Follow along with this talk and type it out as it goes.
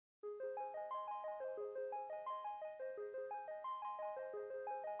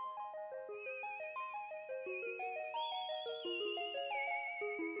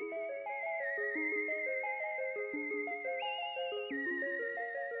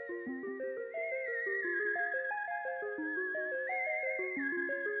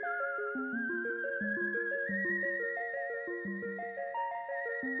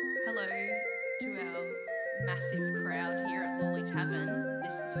tavern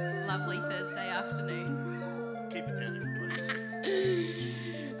this lovely Thursday afternoon. Keep it down, everybody.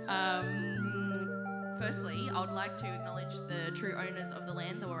 Firstly, I would like to acknowledge the true owners of the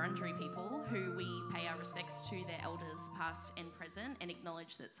land, the Wurundjeri people, who we pay our respects to their elders past and present, and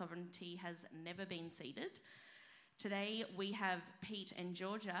acknowledge that sovereignty has never been ceded. Today we have Pete and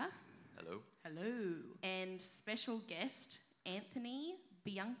Georgia. Hello. Hello. And special guest, Anthony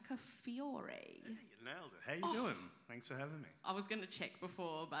Biancofiore. Hey, you nailed it. How you doing? Thanks for having me. I was going to check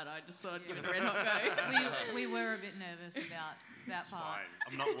before, but I just thought I'd give it a red hot go. we were a bit nervous about that It's part. fine.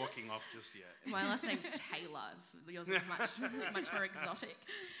 I'm not walking off just yet. My last name's Taylor. So yours is much more exotic.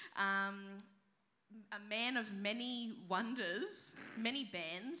 A man of many wonders, many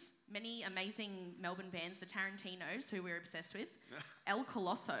bands, many amazing Melbourne bands, the Tarantinos, who we're obsessed with, El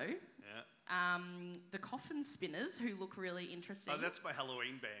Colosso, the Coffin Spinners, who look really interesting. Oh, that's my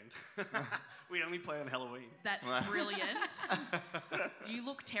Halloween band. We only play on Halloween. That's brilliant. You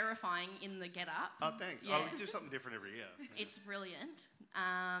look terrifying in the get-up. Oh, thanks. Yeah. Oh, we do something different every year. It's brilliant.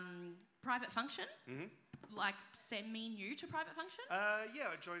 Private Function, like semi-new to Private Function? Yeah,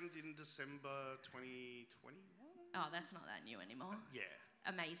 I joined in December 2021. Oh, that's not that new anymore. Yeah.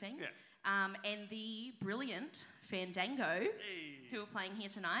 Amazing. Yeah. And the brilliant Fandango, Hey. who are playing here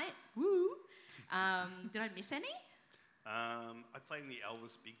tonight. Woo! Did I miss any? I play in the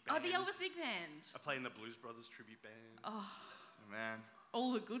Elvis Big Band. Oh, the Elvis Big Band. I play in the Blues Brothers tribute band. Oh, Man,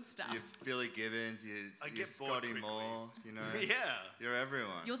 all the good stuff. you're Billy Gibbons, I you're get bored Scotty quickly. Moore, you know. Yeah. You're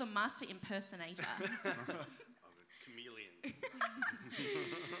everyone. You're the master impersonator. I'm a chameleon.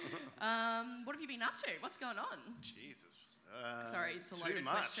 What have you been up to? What's going on? Jesus. Sorry, it's a too loaded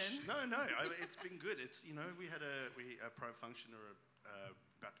much. question. No, it's been good. It's we had a Pro Function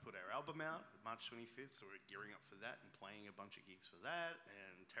about to put our album out March 25th, so we're gearing up for that and playing a bunch of gigs for that.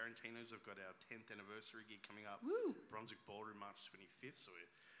 And Tarantino's have got our 10th anniversary gig coming up, Woo. Brunswick Ballroom March 25th, so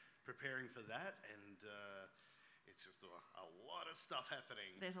we're preparing for that. And it's just a lot of stuff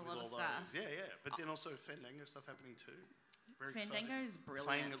happening. There's a with lot of all stuff. those. Yeah. But then also Fandango stuff happening too. Very Fandango excited. is brilliant.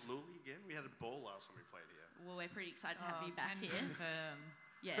 Playing at Lully again. We had a ball last time we played here. Well, we're pretty excited to have you back Can here. confirm.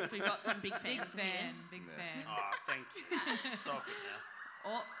 Yes, we've got some big Big fans here. fan, big fan. Oh, thank you. Stop it now.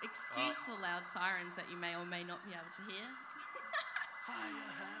 Or excuse the loud sirens that you may or may not be able to hear.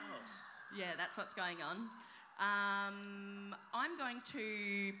 Firehouse. Yeah, that's what's going on. I'm going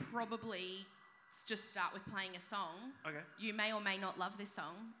to probably just start with playing a song. Okay. You may or may not love this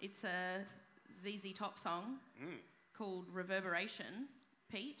song. It's a ZZ Top song called Reverberation.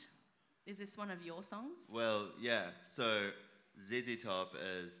 Pete, is this one of your songs? Well, yeah. So ZZ Top,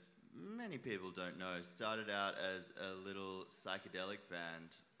 as many people don't know, started out as a little psychedelic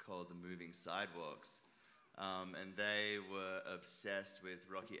band called the Moving Sidewalks. And they were obsessed with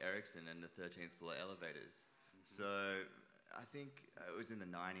Rocky Erickson and the 13th Floor Elevators. So I think it was in the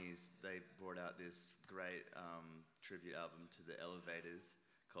 90s, they brought out this great tribute album to the Elevators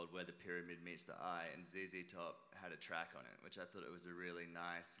called Where the Pyramid Meets the Eye, and ZZ Top had a track on it, which I thought it was a really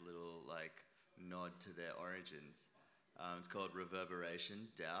nice little nod to their origins. It's called Reverberation,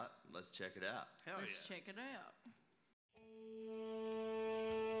 Doubt. Let's check it out. Hell Let's yeah. check it out.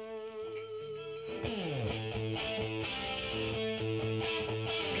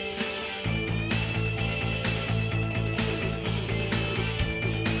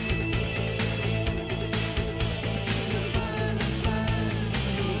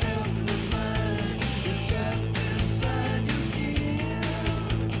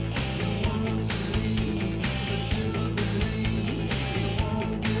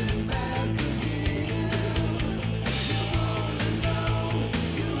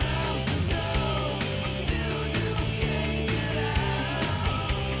 Still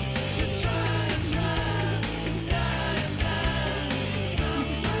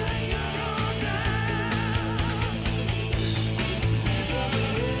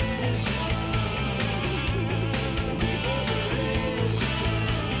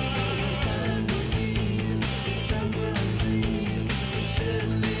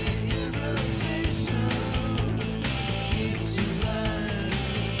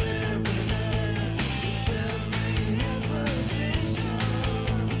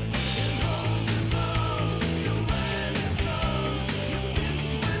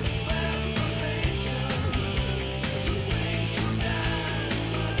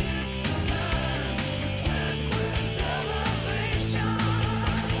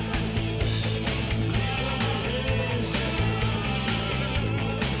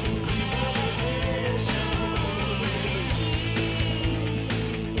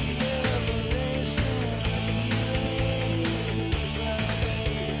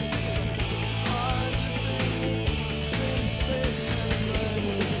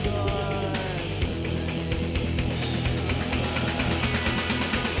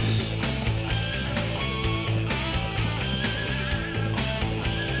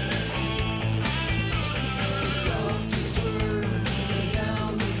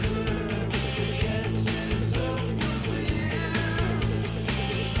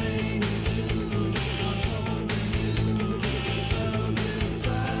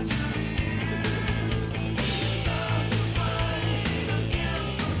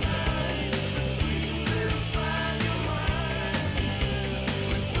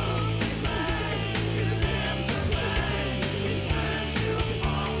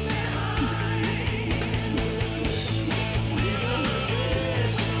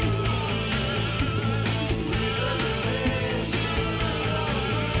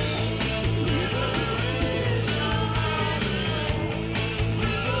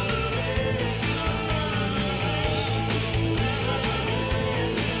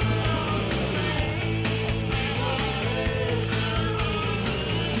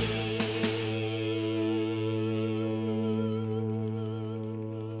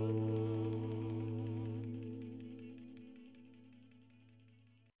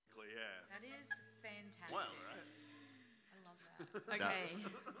Okay.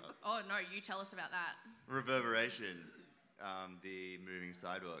 Oh, no, you tell us about that. Reverberation, the moving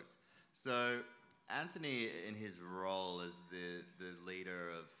sidewalks. So Anthony, in his role as the leader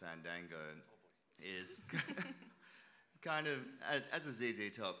of Fandango, is kind of, as a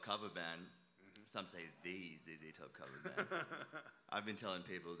ZZ Top cover band, some say the ZZ Top cover band. I've been telling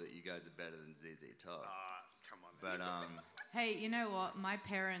people that you guys are better than ZZ Top. Come on. But Hey, you know what? My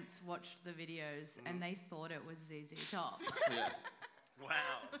parents watched the videos and they thought it was ZZ Top. yeah. Wow.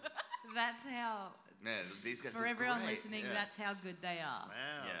 That's how, Man, these guys for look everyone great. listening, Yeah. that's how good they are.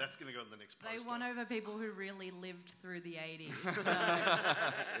 Wow. Yeah. That's going to go on the next poster. They won over people who really lived through the 80s. So.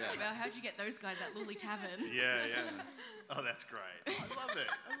 Well, how'd you get those guys at Lully Tavern? Yeah. Oh, that's great. I love it.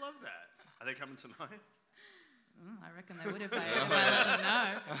 I love that. Are they coming tonight? I reckon they would if I let them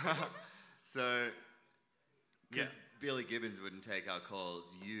know. So, because Yeah. Billy Gibbons wouldn't take our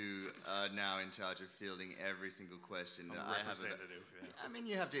calls, you are now in charge of fielding every single question that I have. Representative, I mean,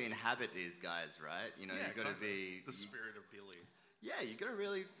 you have to inhabit these guys, right? You know, you've got to be... the spirit of Billy. Yeah, you've got to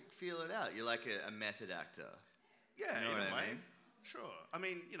really feel it out. You're like a method actor. Yeah, You know in what a I way. mean? Sure. I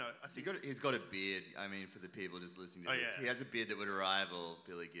mean, I think... He's got a beard, I mean, for the people just listening to Oh, this. yeah. He has a beard that would rival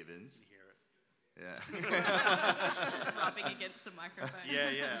Billy Gibbons. You hear it. Yeah. Rubbing against the microphone.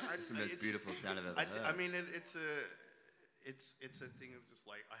 Yeah. It's the most beautiful sound I've ever heard. I mean, it's a thing of just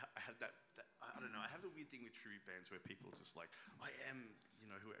like, I have that, I don't know, I have the weird thing with tribute bands where people just like, I am,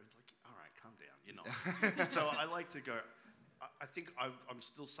 whoever, like, all right, calm down, you're not. So I like to go, I think I'm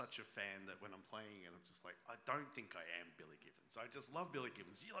still such a fan that when I'm playing and I'm just like, I don't think I am Billy Gibbons. I just love Billy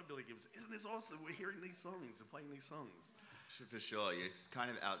Gibbons. You love Billy Gibbons. Isn't this awesome? We're hearing these songs and playing these songs. For sure, you're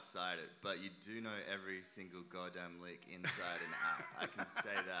kind of outside it, but you do know every single goddamn lick inside and out. I can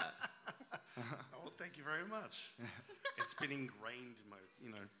say that. Oh, well, thank you very much. It's been ingrained in my,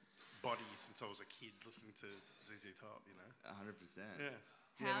 body since I was a kid listening to ZZ Top, 100%. Yeah.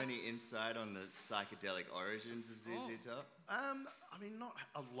 Do you have any insight on the psychedelic origins of ZZ Top? I mean, not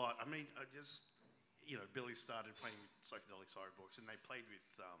a lot. I mean, I just, Billy started playing psychedelic sidewalks, and they played with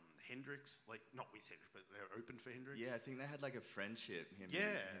Hendrix, like, not with Hendrix, but they were open for Hendrix. Yeah, I think they had like a friendship, him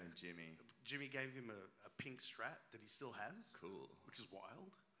and Jimmy. Jimmy gave him a pink Strat that he still has. Cool. Which is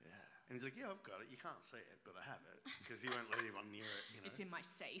wild. Yeah. And he's like, yeah, I've got it. You can't see it, but I have it. Because he won't let anyone near it, It's in my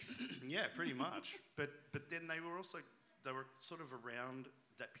safe. Yeah, pretty much. But then they were also, they were sort of around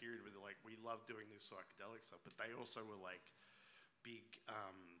that period where they're like, we love doing this psychedelic stuff, but they also were like big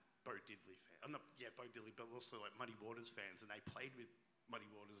Bo Diddley fans. Bo Diddley, but also like Muddy Waters fans, and they played with Muddy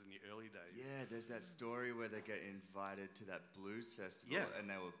Waters in the early days. Yeah, there's that story where they get invited to that blues festival and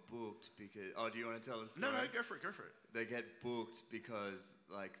they were booked because... Oh, do you want to tell the story? No, go for it. They get booked because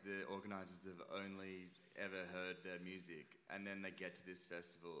like the organisers have only ever heard their music, and then they get to this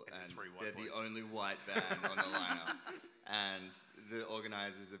festival and they're the only white band on the lineup. And the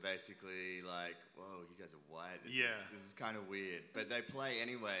organisers are basically like, whoa, you guys are white. This is kind of weird. But they play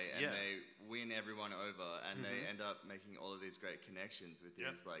anyway, and they win everyone over, and they end up making all of these great connections with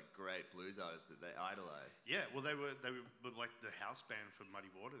these like great blues artists that they idolized. Yeah, well, they were like the house band for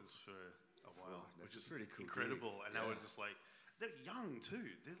Muddy Waters for a while, That's which is pretty cool. incredible. Gig. And they were just like, they're young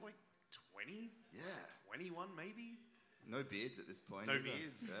too. They're like 20, 21 maybe. No beards at this point. No either.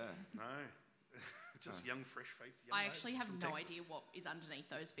 beards. Yeah. No. Just young, fresh-faced young I lads actually have from no Texas. idea what is underneath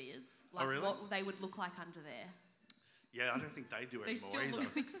those beards. Oh, really? What they would look like under there. Yeah, I don't think they do They anymore still either. look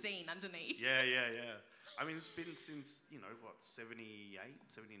 16 underneath. Yeah. I mean, it's been since, 78,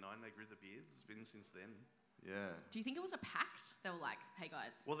 79 they grew the beards. It's been since then. Yeah. Do you think it was a pact? They were like, hey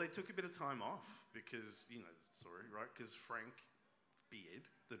guys. Well, they took a bit of time off because, the story, right? Because Frank Beard,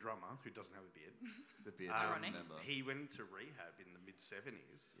 the drummer, who doesn't have a beard, The beard Ironic. member. he went into rehab in the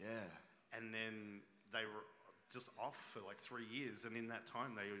mid-70s. Yeah. And then they were just off for like 3 years, and in that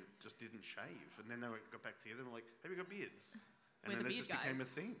time they just didn't shave. And then they got back together and were like, hey, we got beards. And We're then the it just beard became a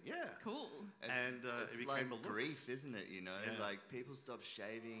guys. thing. Yeah. Cool. And It's it like became a look. grief, isn't it? Yeah. Like people stop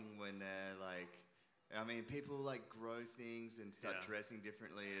shaving when they're like... I mean, people like grow things and start dressing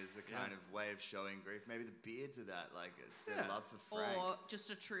differently as a kind of way of showing grief. Maybe the beards are that, like it's their love for Frank. Or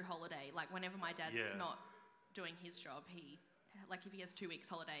just a true holiday. Like whenever my dad's Yeah. not doing his job, like if he has 2 weeks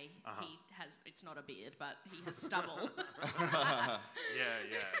holiday, he has, it's not a beard, but he has stubble.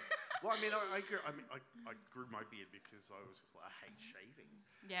 Yeah. Well, I mean, I grew my beard because I was just like, I hate shaving.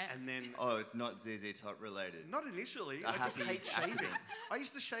 Yeah. And then, Oh, it's not ZZ Top related. not initially, A I just happy hate shaving. accident. I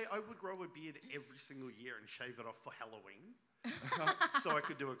used to shave, I would grow a beard every single year and shave it off for Halloween. So I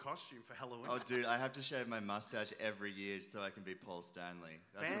could do a costume for Halloween. Oh, dude, I have to shave my mustache every year so I can be Paul Stanley.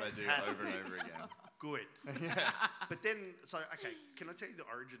 That's what I do Fantastic. over and over again. Good. But then, okay, can I tell you the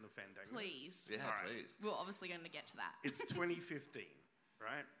origin of Fandango? Please. Yeah, All right. please. We're obviously going to get to that. It's 2015,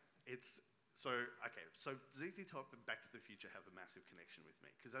 right? So ZZ Top and Back to the Future have a massive connection with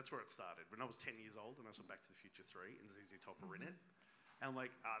me because that's where it started. When I was 10 years old and I saw Back to the Future 3 and ZZ Top are in it. And I'm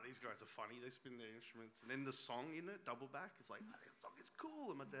like, these guys are funny. They spin their instruments. And then the song in it, Double Back, is like, this song is cool.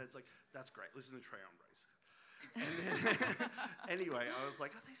 And my dad's like, that's great. Listen to Trey Hombres. And then, anyway, I was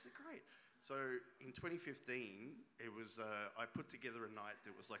like, these are great. So in 2015, it was, I put together a night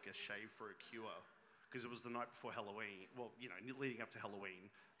that was like a shave for a cure because it was the night before Halloween. Well, leading up to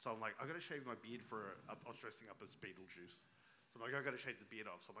Halloween. So I'm like, I got to shave my beard I was dressing up as Beetlejuice. So I'm like, I got to shave the beard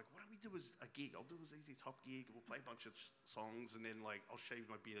off. So I'm like, why don't we do a gig? I'll do a ZZ Top gig. We'll play a bunch of songs, and then I'll shave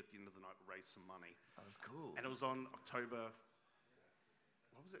my beard at the end of the night, raise some money. That was cool. And it was on October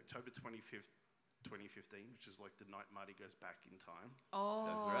 25th, 2015, which is like the night Marty goes back in time. Oh.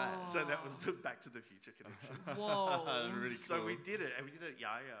 That's right. So that was the Back to the Future connection. Whoa. Really So cool. we did it, and we did it at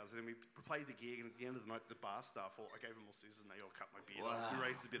Yaya's, and then we played the gig, and at the end of the night, the bar staff, I gave them all scissors, and they all cut my beard off. We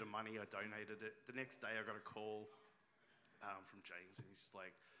raised a bit of money, I donated it. The next day, I got a call from James, and he's just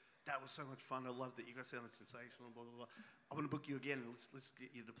like, that was so much fun, I loved it, you guys sounded sensational, blah, blah, blah. I want to book you again, and let's get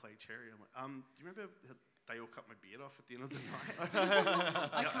you to play Cherry. I'm like, do you remember how they all cut my beard off at the end of the night?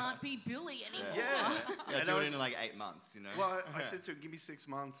 I can't be Billy anymore. Yeah. Yeah, And do I it in was- like 8 months, you know? Well, I said to him, give me 6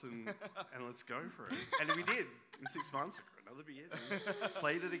 months and let's go for it. And we did. In 6 months, I grew another beard and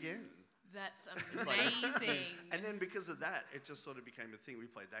played it again. That's amazing. And then because of that, it just sort of became a thing. We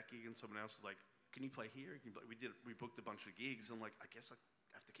played that gig and someone else was like, can you play here? We booked a bunch of gigs and I'm like, I guess I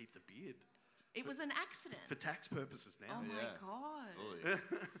have to keep the beard. It was an accident. For tax purposes now. Oh my Yeah. God. Fully.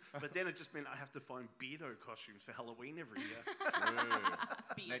 But then it just meant I have to find beardo costumes for Halloween every year.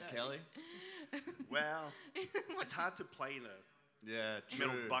 Ned Kelly? Well, it's hard to play in a Yeah, true.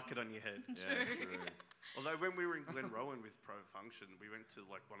 metal bucket on your head. Yeah, true. Although when we were in Glenrowan with Pro Function, we went to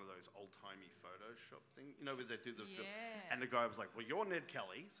like one of those old-timey Photoshop thing, where they do the film. Yeah. And the guy was like, well, you're Ned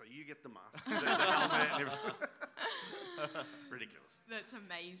Kelly, so you get the mask, the helmet and everything. Ridiculous. That's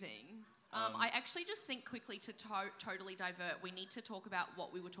amazing. I actually just think quickly to totally divert, we need to talk about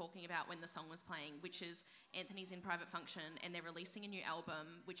what we were talking about when the song was playing, which is Anthony's in Private Function and they're releasing a new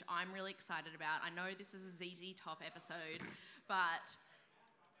album, which I'm really excited about. I know this is a ZZ Top episode, but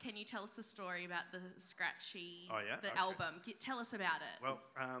can you tell us the story about the Scratchy, the Okay. album? Tell us about it. Well,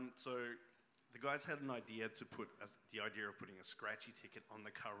 so the guys had an idea to put the idea of putting a scratchy ticket on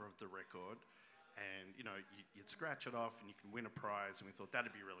the cover of the record. And, you'd scratch it off and you can win a prize. And we thought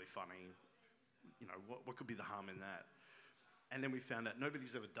that'd be really funny. What could be the harm in that? And then we found out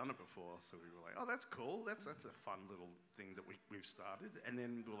nobody's ever done it before. So we were like, oh, that's cool. That's a fun little thing that we've started. And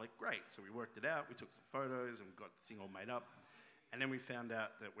then we were like, great. So we worked it out. We took some photos and got the thing all made up. And then we found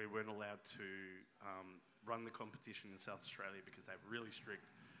out that we weren't allowed to run the competition in South Australia because they have really strict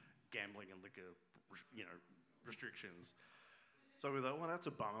gambling and liquor, restrictions. So we thought, well, that's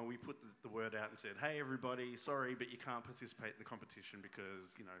a bummer. We put the word out and said, hey, everybody, sorry, but you can't participate in the competition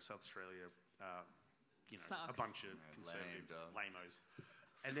because, South Australia, a Sucks. bunch of conservative lamos.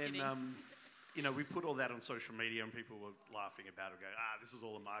 And then, Kidding. we put all that on social media and people were laughing about it, going, this is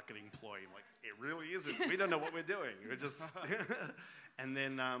all a marketing ploy. I'm like, it really isn't. We don't know what we're doing. We're just... And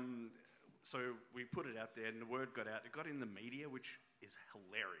then, so we put it out there and the word got out. It got in the media, which is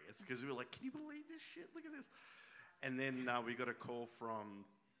hilarious because we were like, can you believe this shit? Look at this. And then we got a call from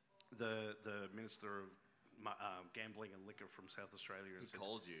the Minister of Gambling and Liquor from South Australia. And He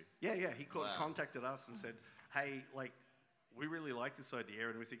called you. Yeah, he Wow. contacted us and said, hey, we really like this idea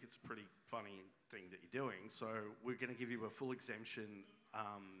and we think it's a pretty funny thing that you're doing, so we're going to give you a full exemption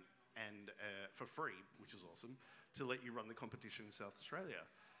and for free, which is awesome, to let you run the competition in South Australia.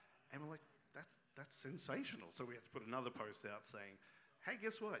 And we're like, that's sensational. So we had to put another post out saying, hey,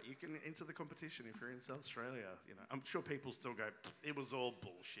 guess what? You can enter the competition if you're in South Australia. I'm sure people still go, it was all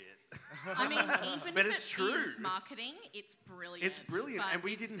bullshit. I mean, even But if it's it true. is marketing, it's brilliant. It's brilliant, But and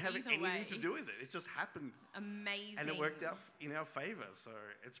we it's didn't have either anything way, to do with it. It just happened. Amazing. And it worked out in our favour, so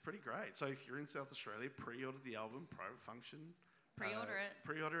it's pretty great. So if you're in South Australia, pre-order the album, Pro Function, Pre-order it.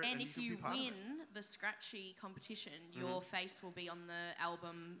 Pre-order it, and if can you be part of it. win the Scratchy competition, your face will be on the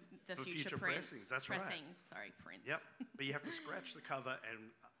album, the For future future prints. pressings, that's right. Sorry, prints. Yep, but you have to scratch the cover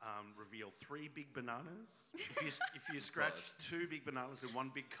and reveal 3 big bananas. If you scratch 2 big bananas and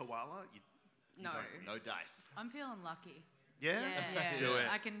 1 big koala, you No. don't. No dice. I'm feeling lucky. Yeah? Yeah, Do it.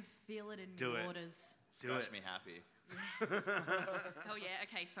 I can feel it in Do my it. waters. Scratch me happy. Oh yeah.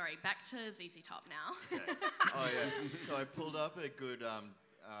 Okay. Sorry. Back to ZZ Top now. Oh yeah. So I pulled up a good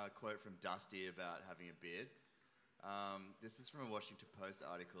quote from Dusty about having a beard. This is from a Washington Post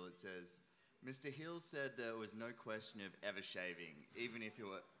article. It says, "Mr. Hill said there was no question of ever shaving, even if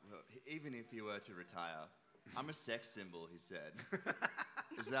you were to retire. I'm a sex symbol," he said.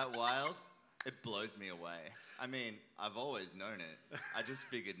 Is that wild? It blows me away. I mean, I've always known it. I just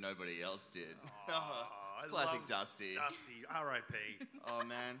figured nobody else did. It's classic Dusty. Dusty, R.I.P. Oh,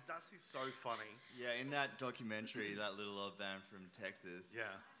 man. Dusty's so funny. Yeah, in that documentary, that little old band from Texas, Yeah.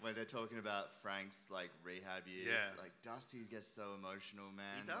 where they're talking about Frank's like rehab years, Yeah. like Dusty gets so emotional,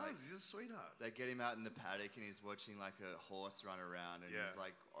 man. He does. Like, He's a sweetheart. they get him out in the paddock and he's watching like a horse run around and Yeah. he's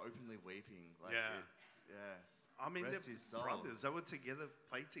like openly weeping. Like, Yeah. yeah. I mean, Rest they're his soul. brothers. They were together,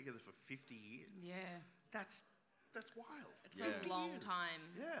 played together for 50 years. Yeah. That's wild. It's Yeah. a long Years. time.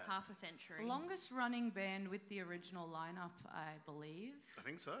 Yeah. Half a century. Longest running band with the original lineup, I believe. I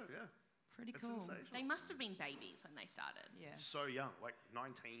think so, yeah. Pretty It's cool. sensational. They must have been babies when they started. Yeah. So young, like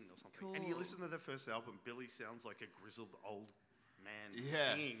 19 or something. And you Cool. listen to their first album, Billy sounds like a grizzled old man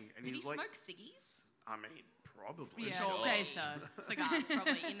Yeah. singing. And Did he he's like, smoke ciggies? I mean, probably. Yeah, Sure. say so. Cigars,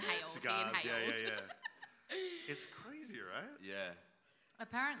 probably inhaled. Cigars, He inhaled. yeah. It's crazy, right? Yeah.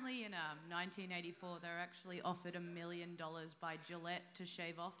 Apparently, in 1984, they were actually offered $1 million by Gillette to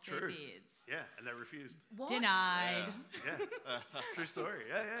shave off their True. beards. Yeah, and they refused. What? Denied. Yeah. True story.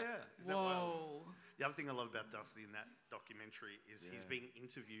 Yeah. Isn't that wild? Whoa. The other thing I love about Dusty in that documentary is he's Yeah. being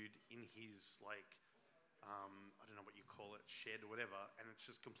interviewed in his, like, I don't know what you call it, shed or whatever, and it's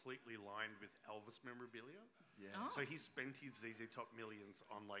just completely lined with Elvis memorabilia. Yeah. Oh. So he spent his ZZ Top millions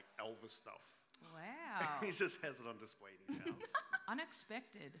on, like, Elvis stuff. Wow. He just has it on display in his house.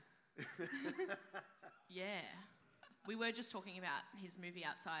 Unexpected. Yeah. We were just talking about his movie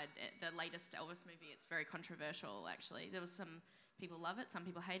outside, the latest Elvis movie. It's very controversial, actually. There was some people love it, some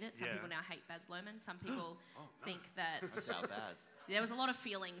people hate it, some Yeah. people now hate Baz Luhrmann, some people Oh, no. think that That's how Baz. there was a lot of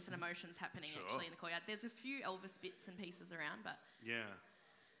feelings and emotions happening Sure. actually in the courtyard. There's a few Elvis bits and pieces around, but Yeah.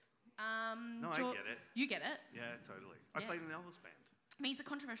 No, I get it. You get it. Yeah, totally. I Yeah. played in an Elvis band. I mean, he's a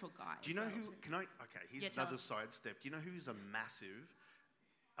controversial guy. Do you know so- who? Can I? Okay, here's Yeah, tell another us. sidestep. Do you know who's a massive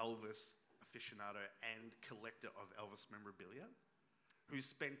Elvis aficionado and collector of Elvis memorabilia? Who's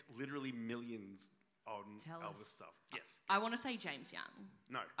spent literally millions on Tell Elvis us. stuff? Yes. I want to say James Young.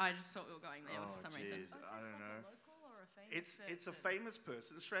 No. I just thought we were going there Oh, for some jeez. reason. I don't know. local or a famous It's a famous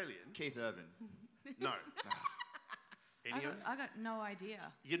person, Australian. Keith Urban. No. I Anyone? got no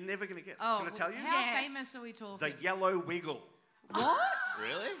idea. You're never gonna guess. Oh, Can I tell you? How Yes. famous are we talking? The Yellow Wiggle.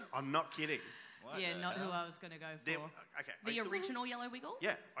 Really? I'm not kidding. What Yeah, the not who hell? I was going to go They're- for. okay. I The used to- original Yellow Wiggle?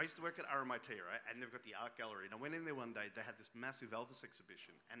 Yeah, I used to work at RMIT, right? And they've got the art gallery. And I went in there one day. They had this massive Elvis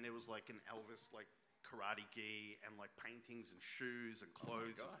exhibition, and there was like an Elvis like karate gi and like paintings and shoes and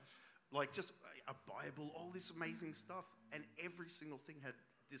clothes, and, like just a Bible, all this amazing stuff. And every single thing had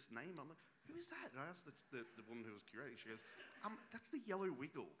this name. I'm like, who is that? And I asked the woman who was curating. She goes, that's the Yellow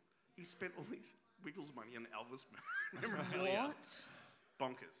Wiggle. He spent all these Wiggles money on Elvis memorabilia. What?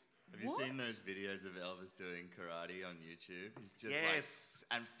 Bonkers. Have you seen those videos of Elvis doing karate on YouTube? He's just Yes.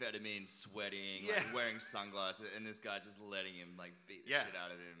 like amphetamine, sweating, Yeah. like wearing sunglasses, and this guy just letting him like beat the Yeah. shit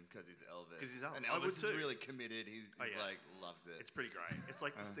out of him because he's Elvis. 'Cause he's Elvis. And I would Elvis is too. really committed. He's Oh, yeah. like loves it. It's pretty great. It's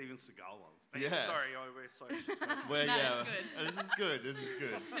like the Steven Seagal ones. Yeah. Sorry, we're so. Well, That yeah, is good. This is good. This is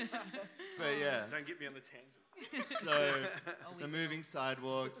good. But yeah, Don't get me on the tangent. so we the moving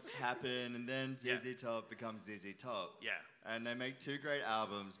sidewalks happen, and then ZZ Top becomes ZZ Top. Yeah. And they make two great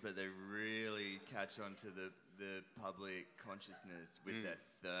albums, but they really catch on to the public consciousness with their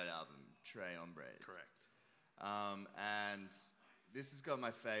third album, Tres Hombres. Correct. And this has got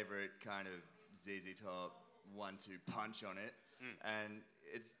my favorite kind of ZZ Top 1-2 punch on it. And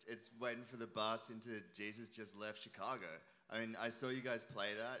it's waiting for the bus into Jesus Just Left Chicago. I mean, I saw you guys play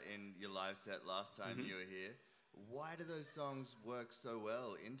that in your live set last time you were here. Why do those songs work so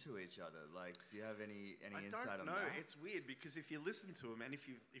well into each other? Like, do you have any I insight don't on know. that? It's weird because if you listen to them and if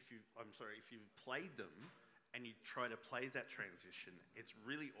you've played them and you try to play that transition, it's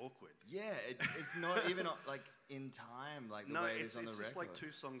really awkward. Yeah, it's not even like in time, like the way it is on the it's record. just like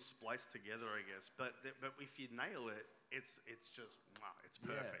two songs spliced together, I guess. But if you nail it, it's just it's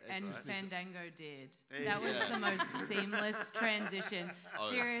perfect. it's And just this- Fandango did. Yeah. That was Yeah. the most seamless transition. Oh.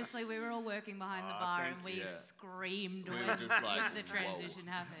 Seriously, we were all working behind the Oh, bar thank and we you. Yeah. screamed We when were just like, the transition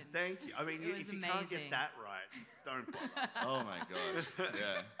happened. Thank you. I mean, It was if you can't amazing. get that right, don't bother. Oh my god.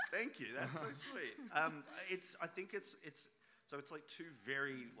 Yeah. Thank you. That's so sweet. I think it's like two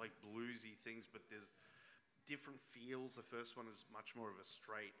very like bluesy things, but there's different feels. The first one is much more of a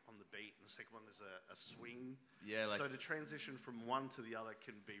straight on the beat, and the second one is a swing. Yeah, like So to transition from one to the other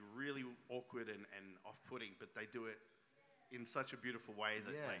can be really awkward and off-putting, but they do it in such a beautiful way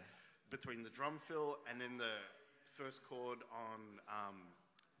that Yeah. like between the drum fill and then the first chord on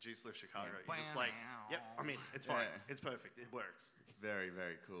G's Lift Chicago, you're just like, yep, I mean, it's fine. Yeah. It's perfect. It works. it's very,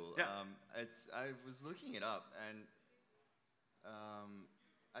 very cool. Yeah. I was looking it up, and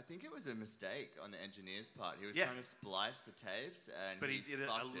I think it was a mistake on the engineer's part. He was Yeah. trying to splice the tapes, and But he did it a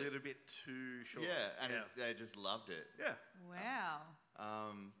fucked little bit too short. Yeah, and yeah. they just loved it. Yeah. Wow.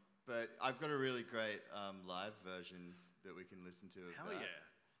 But I've got a really great live version that we can listen to of Hell that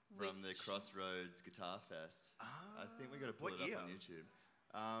yeah. from the Which- Crossroads Guitar Fest. I think we got to pull what it up year? on YouTube.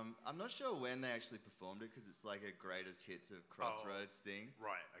 I'm not sure when they actually performed it because it's like a greatest hits of Crossroads thing.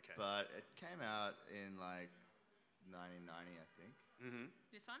 Right, okay. But it came out in like 1990, I think. Mm-hmm.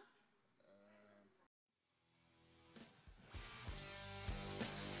 This one?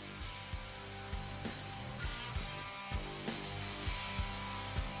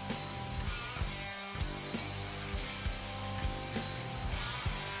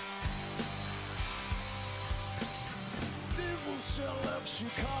 Jesus just left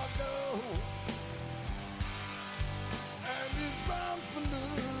Chicago and he's bound for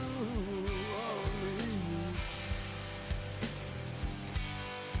New Orleans.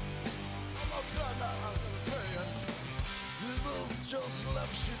 I'm upside down, I'm gonna tell you. Jesus just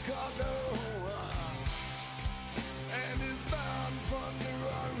left Chicago and he's bound for New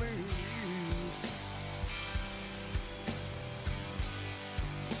Orleans.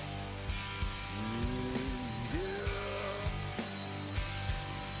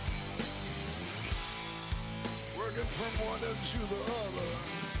 Working from one end to the other,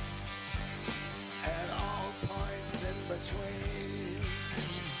 at all points in between.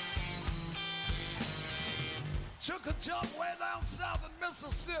 Took a jump way down south in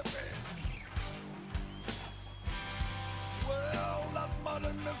Mississippi. Well, that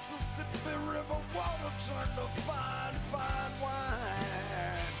muddy Mississippi River water turned to fine, fine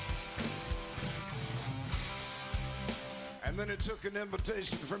wine. And then he took an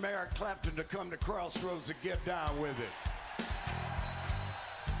invitation from Eric Clapton to come to Crossroads and get down with it.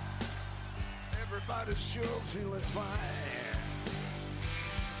 Everybody's sure feeling fine.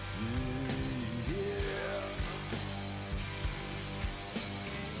 Yeah.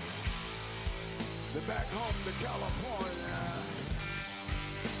 They're back home to California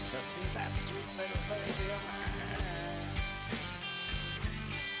to see that sweet little baby of mine.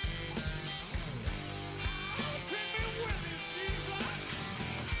 Take me with you, Jesus.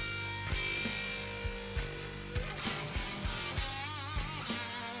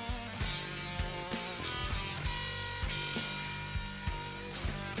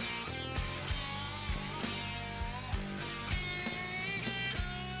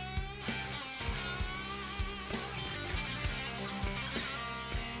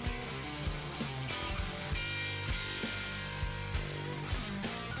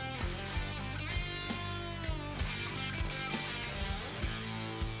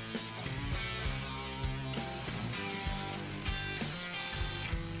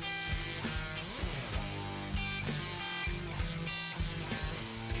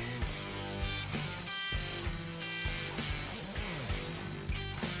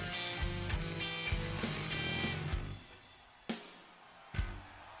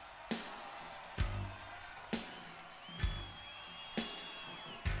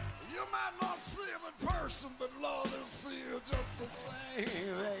 You might not see him in person, but Lord, he'll see you just the same.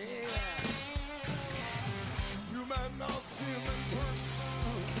 Yeah. You might not see him in person,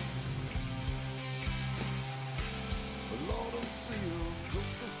 but Lord, will see you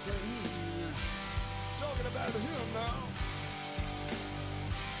just the same. Talking about him now.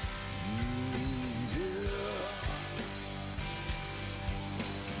 Yeah.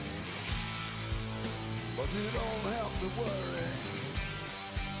 But you don't have to worry,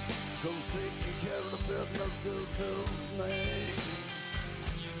 'cause taking care of the business is his name.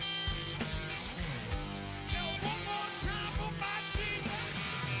 One more time for my Jesus.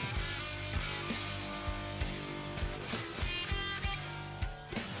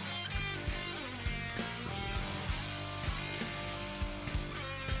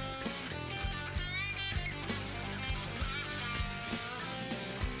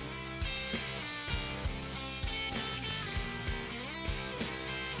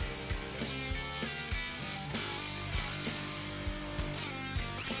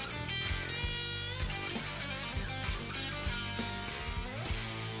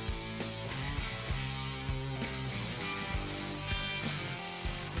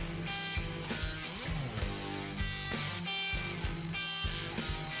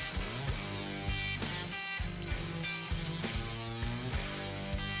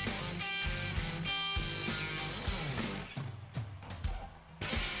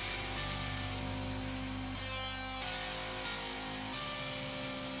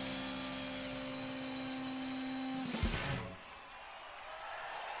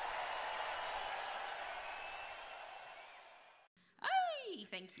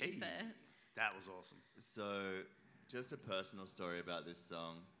 Thank you, sir. That was awesome. So, just a personal story about this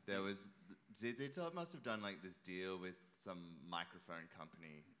song. There was ZZ Top must have done like this deal with some microphone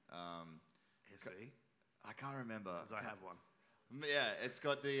company. SE? I can't remember. Because I have one. Yeah, it's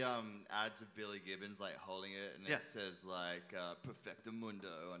got the ads of Billy Gibbons like holding it, and Yeah. it says like "Perfecto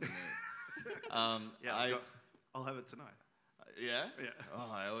Mundo" underneath. Yeah, I'll have it tonight. Yeah? Yeah. Oh,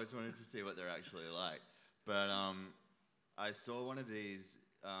 I always wanted to see what they're actually like. But I saw one of these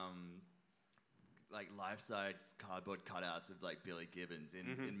like life-size cardboard cutouts of like Billy Gibbons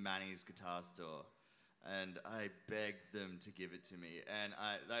in Manny's guitar store. And I begged them to give it to me. And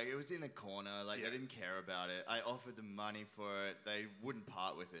it was in a corner, I didn't care about it. I offered them money for it. They wouldn't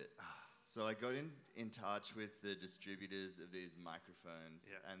part with it. So I got in touch with the distributors of these microphones.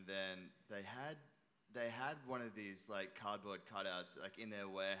 Yeah. And then they had one of these like cardboard cutouts like in their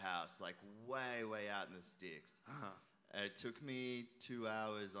warehouse, like way out in the sticks. It took me 2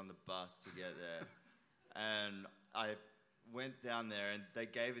 hours on the bus to get there. And I went down there and they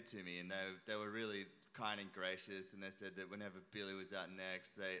gave it to me, and they were really kind and gracious, and they said that whenever Billy was out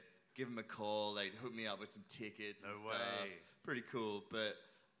next, they'd give him a call, they'd hook me up with some tickets and stuff. Pretty cool. But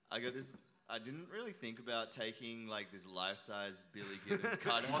I got this, I didn't really think about taking like this life-size Billy Gibbons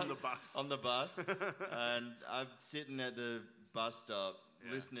cutout On the bus. on the bus. And I'm sitting at the bus stop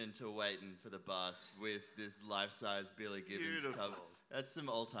listening to Waiting for the Bus with this life-size Billy Gibbons Beautiful. cover. That's some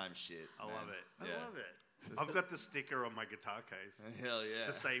old-time shit. I man. love it. I Yeah. love it. I've got the sticker on my guitar case. Hell yeah.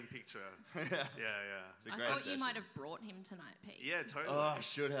 The same picture. Yeah. Yeah. It's a I great thought you session. might have brought him tonight, Pete. Yeah, totally. Oh, I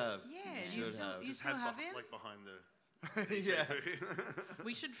should have. Yeah, Should you still, have. you Just still had have him? like behind the. Yeah.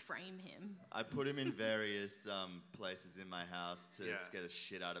 We should frame him. I put him in various places in my house to Yeah. scare the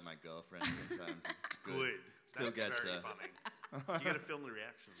shit out of my girlfriend sometimes. It's Good. Still That's gets very her. funny. You got to film the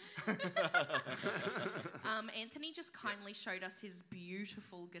reactions. Anthony just kindly showed us his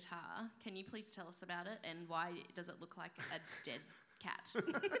beautiful guitar. Can you please tell us about it, and why does it look like a dead cat?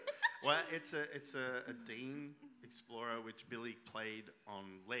 Well, it's a Dean Explorer which Billy played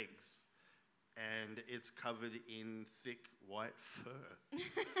on legs, and it's covered in thick white fur.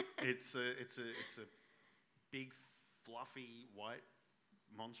 it's a big fluffy white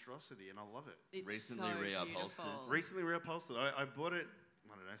monstrosity, and I love it. It's Recently so reupholstered. beautiful. Recently reupholstered. I bought it,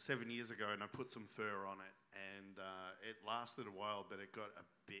 I don't know, 7 years ago, and I put some fur on it, and it lasted a while, but it got a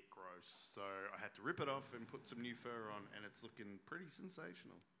bit gross. So I had to rip it off and put some new fur on, and it's looking pretty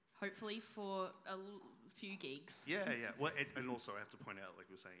sensational. Hopefully for a few gigs. Yeah. Well, and also I have to point out, like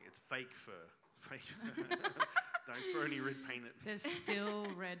we were saying, it's fake fur. Fake fur. Don't throw any red paint at me. There's still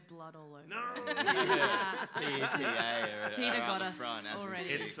red blood all over. No. PTA Peter around got the us front as we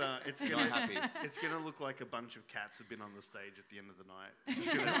already. speak. It's Not gonna happy. It's gonna look like a bunch of cats have been on the stage at the end of the night. It's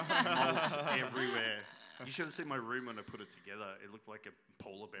just gonna molts everywhere. You should have seen my room when I put it together. It looked like a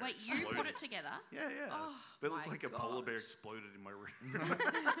polar bear. Wait, you exploded. put it together? Yeah. Oh, But it looked my like a polar bear God. exploded in my room.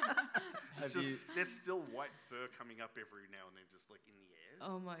 Have you- There's still white fur coming up every now and then, just like in the air.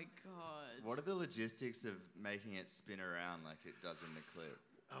 Oh my God. What are the logistics of making it spin around like it does in the clip?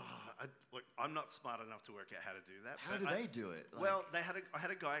 I'm not smart enough to work out how to do that. How but do they do it? Like, Well, I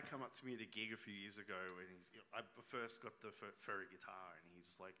had a guy come up to me at a gig a few years ago, and I first got the furry guitar, and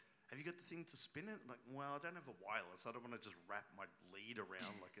he's like, "Have you got the thing to spin it?" I'm like, well, I don't have a wireless. I don't want to just wrap my lead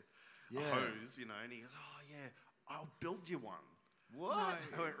around like a hose, you know. And he goes, "Oh yeah, I'll build you one." what?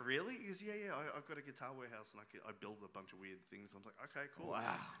 I went, "Really?" He goes, "Yeah. I've got a guitar warehouse, and I build a bunch of weird things." I was like, "Okay, cool."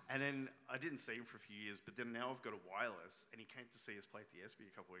 Wow. And then I didn't see him for a few years, but then now I've got a wireless, and he came to see us play at the SB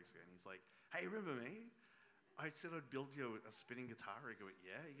a couple of weeks ago, and he's like, "Hey, remember me? I said I'd build you a spinning guitar rig." I went,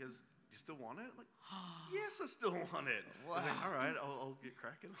 "Yeah." He goes, "You still want it?" I'm like, "Yes, I still want it." I was like, "All right, I'll get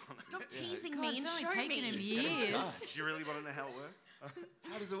cracking on it." Stop teasing God, me and it's only show taken him me. years. Do you really want to know how it works?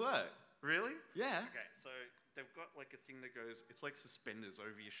 How does it work? Really? Yeah. Okay, so they've got like a thing that goes, it's like suspenders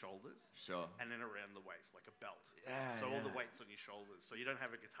over your shoulders. Sure. And then around the waist, like a belt. Yeah, So all the yeah. weight's on your shoulders. So you don't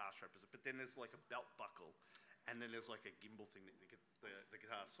have a guitar strap, but then there's like a belt buckle. And then there's like a gimbal thing that the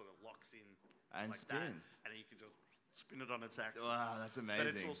guitar sort of locks in. And like spins. That, and then you can just spin it on its axis. Wow, that's But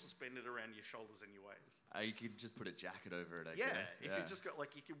it's amazing. all suspended around your shoulders and your waist. You could just put a jacket over it, I Yeah, guess. if you just got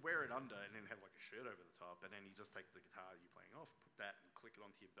like, you can wear it under and then have like a shirt over the top, and then you just take the guitar you're playing off, put that and click it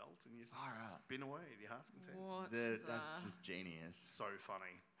onto your belt, and you Far out. spin away at your heart's content. What That's just genius. So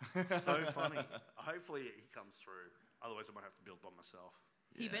funny. So funny. Hopefully he comes through. Otherwise I might have to build by myself.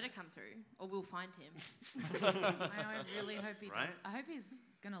 He better come through, or we'll find him. I really hope he Right? does. I hope he's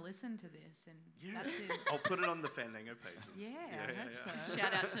going to listen to this, and Yeah. that's his... I'll put it on the Fandango page. Yeah, I hope so.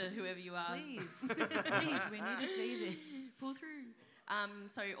 Shout out to whoever you are. Please, please, we need to see this. Pull through.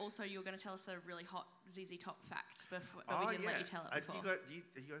 So also you're going to tell us a really hot ZZ Top fact, but we didn't let you tell it before. Are you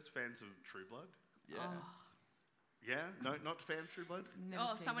guys fans of True Blood? Yeah. Oh. Yeah? No, not fan of True Blood? Never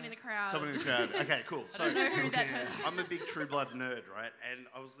seen Someone it. in the crowd. Someone in the crowd. Okay, cool. I don't know who that person I'm a big True Blood nerd, right? And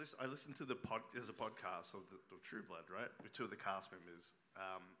I listened to there's a podcast of True Blood, right, with two of the cast members,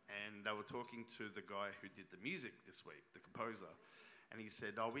 and they were talking to the guy who did the music this week, the composer, and he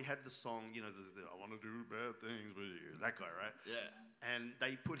said, we had the song, the I want to do bad things with you, that guy, right? Yeah. And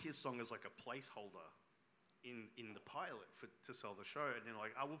they put his song as like a placeholder in the pilot to sell the show, and they're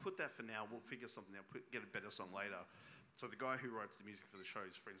like, we'll put that for now, we'll figure something out, get a better song later. So the guy who writes the music for the show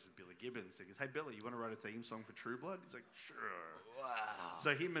is friends with Billy Gibbons. He goes, hey, Billy, you want to write a theme song for True Blood? He's like, sure. Wow.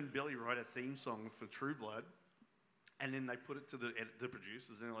 So him and Billy write a theme song for True Blood, and then they put it to the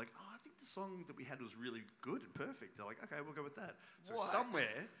producers, and they're like, I think the song that we had was really good and perfect. They're like, okay, we'll go with that. So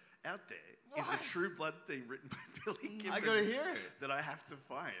somewhere out there is a True Blood theme written by Billy Gibbons. I gotta hear it. That I have to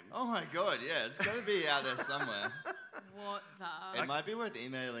find. Oh my God, yeah, it's got to be out there somewhere. What the? It might be worth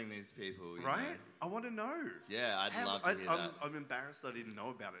emailing these people. You Right? know. I want to know. Yeah, I'd love to hear that. I'm embarrassed I didn't know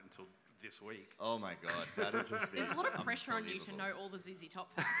about it until this week. Oh my God, that'd just be There's a lot of pressure on you to know unbelievable. all the ZZ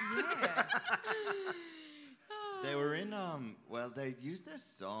Top facts. Yeah. They were in, they used their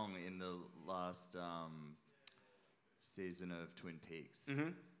song in the last season of Twin Peaks. Mm-hmm.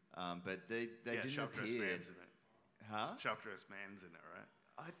 But they didn't Sharp-Dressed appear. Man's in it. Huh? Sharp-Dressed Man's in it, right?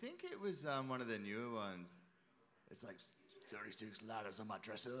 I think it was one of the newer ones. It's like 36 ladders on my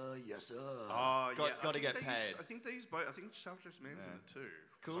dresser, yes sir. Oh, Got to get paid. I think they use both. I think Sharp-Dressed Man's in it too.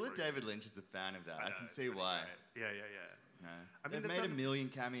 Cool that David Lynch is a fan of that. I can see why. Yeah. No. I mean, They've made a million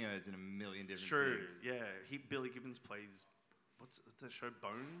cameos in a million different True. things. Yeah. Billy Gibbons plays what's the show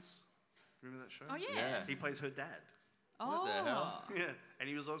Bones? Remember that show? Oh, yeah. Yeah. He plays her dad. Oh. What the hell? Yeah, and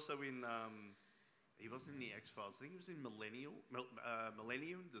he was also in. He wasn't in the X-Files. I think he was in Millennium,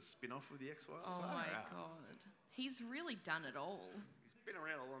 the spin-off of the X-Files. Oh my God. He's really done it all. He's been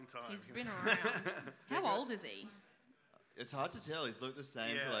around a long time. He's been around. How old is he? It's hard to tell. He's looked the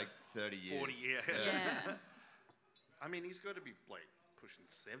same for like 30 years. 40 years. Yeah. I mean, he's got to be like pushing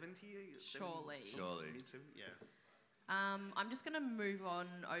 70. Surely. Surely. Mid-70, yeah. I'm just going to move on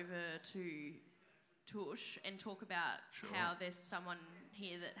over to Tush and talk about how there's someone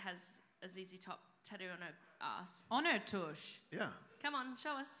here that has a ZZ Top tattoo on her ass. On her tush. Yeah. Come on,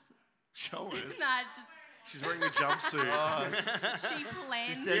 show us. Show us. Nah, She's wearing a jumpsuit. she planned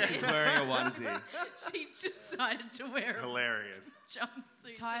She said she's wearing a onesie. She decided to wear a Hilarious.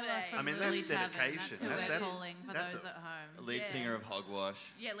 jumpsuit Tyler today. from I mean, Lily that's Tavern. dedication. That's who we're calling for that's those a- at home. Lead Yeah. singer of Hogwash.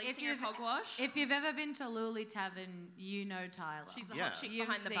 Yeah, lead If singer of you've- Hogwash. If you've ever been to Lily Tavern, you know Tyler. She's the Yeah. hot chick You've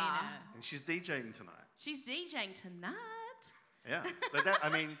behind the seen bar. her. And she's DJing tonight. She's DJing tonight. Yeah. But that, I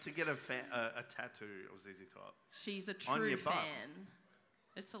mean, to get a tattoo of ZZ Top, She's a On true your butt. fan.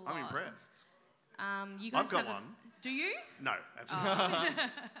 It's a lot. I'm impressed. You guys I've got have a- one. Do you? No, absolutely not.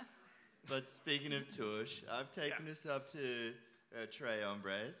 But speaking of Tush, I've taken us up to Trey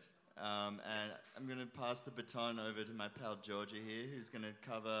Hombres. And I'm going to pass the baton over to my pal Georgia here, who's going to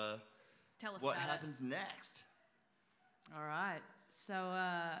cover Tell us what about happens next. All right. So,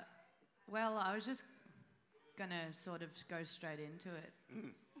 well, I was just going to sort of go straight into it,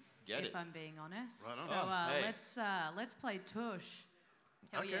 Get if it. I'm being honest. Right on. So Oh, hey. let's play Tush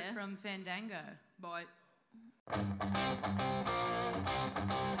Hell Okay. yeah. from Fandango. Bye.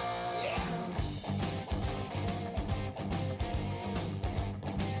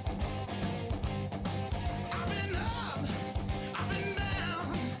 I've been up, I've been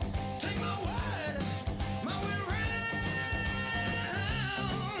down, take my word, my way round.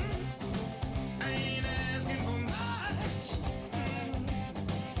 I ain't asking for much.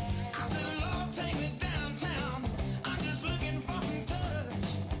 I said, Lord, take me downtown. I'm just looking for some touch.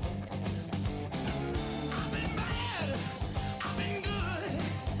 I've been bad, I've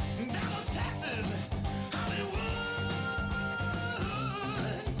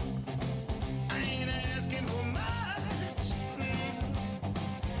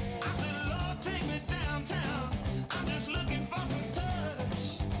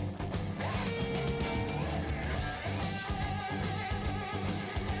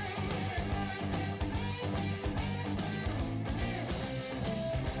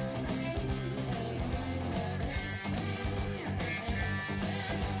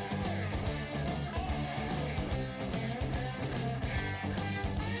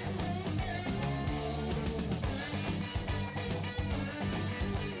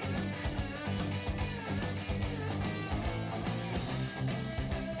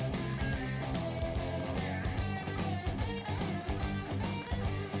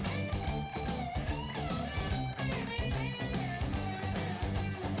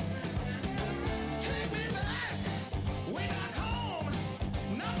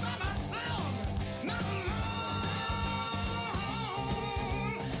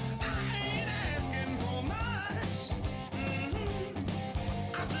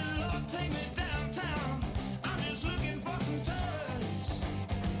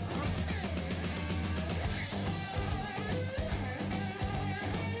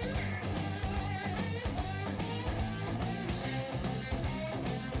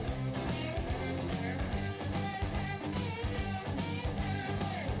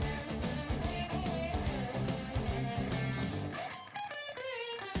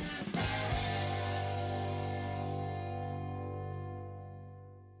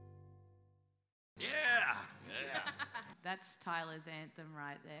That's Tyler's anthem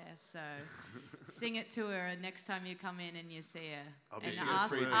right there. So sing it to her next time you come in and you see her. I'll be and sure.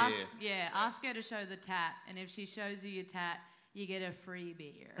 ask her to show the tat. And if she shows you your tat, you get a free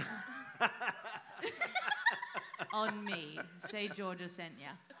beer. On me. Say Georgia sent ya.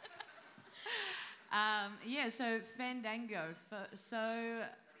 So Fandango. So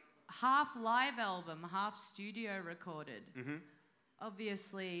half live album, half studio recorded. Mm-hmm.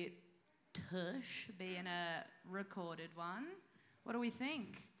 Obviously, Tush being a recorded one. What do we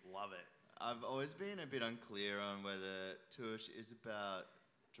think? Love it. I've always been a bit unclear on whether Tush is about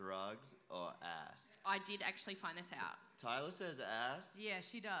drugs or ass. I did actually find this out. Tyler says ass. Yeah,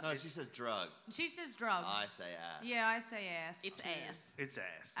 she does. No, she says drugs. She says drugs. I say ass. Yeah, I say ass. It's too. ass. It's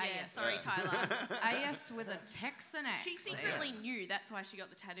ass. Yeah, Ass. sorry, Tyler. Ass with a Texan accent. She secretly knew that's why she got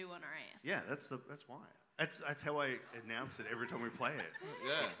the tattoo on her ass. Yeah, that's why. That's how I announce it every time we play it.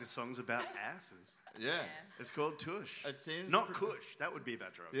 Yeah. This song's about asses. Yeah. It's called Tush. It seems Not Kush. That would be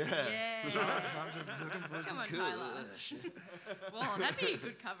about drugs. Yeah. Yeah. I'm just looking for some on, Tyler. kush. Well, that'd be a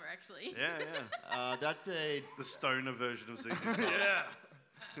good cover, actually. Yeah. That's a The stoner version of ZZ Top.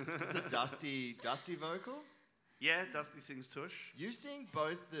 Yeah. it's a dusty vocal. Yeah, Dusty sings Tush. You sing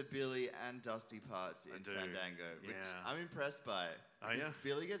both the Billy and Dusty parts in do. Fandango, which Yeah. I'm impressed by. Oh, Because yeah?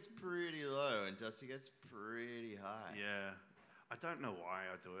 Billy gets pretty low and Dusty gets pretty high. Yeah. I don't know why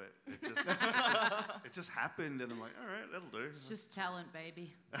I do it. It just happened, and I'm like, all right, that'll do. It's just talent,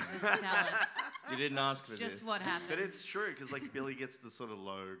 baby. It's talent. You didn't ask for Just this. what happened. But it's true, because like Billy gets the sort of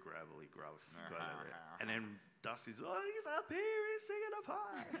low, gravelly gruff, and then Dusty's, he's up here, he's singing up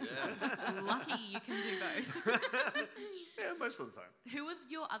high. Yeah. Lucky you can do both. Yeah, most of the time. Who are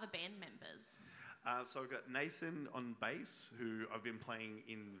your other band members? So I've got Nathan on bass, who I've been playing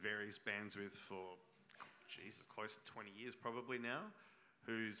in various bands with for, close to 20 years probably now,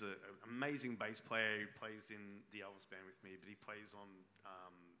 who's an amazing bass player. He plays in the Elvis band with me, but he plays on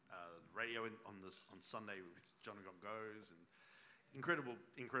radio on Sunday with John and Gone Goes, and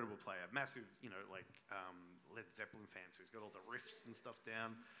incredible player. Massive, Led Zeppelin fan, so he's got all the riffs and stuff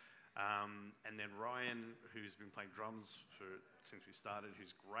down. And then Ryan, who's been playing drums since we started,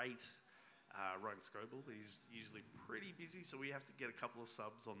 who's great. Ryan Scoble, but he's usually pretty busy, so we have to get a couple of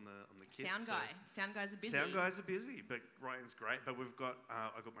subs on the kit. Sound guys are busy. Sound guys are busy, but Ryan's great. But we've got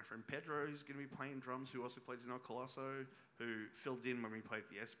I've got my friend Pedro, who's going to be playing drums, who also plays in El Colosso, who filled in when we played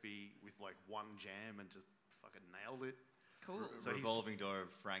at the SB with like one jam and just fucking nailed it. Cool. So Revolving door of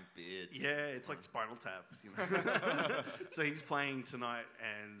Frank Beards. Yeah, it's like Spinal Tap. So he's playing tonight,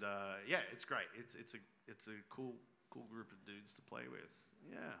 and it's great. It's a cool group of dudes to play with.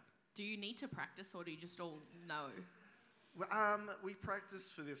 Yeah. Do you need to practice, or do you just all know? Well, we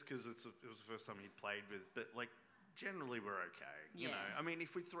practiced for this because it was the first time he played with, but like generally we're okay. You know, I mean,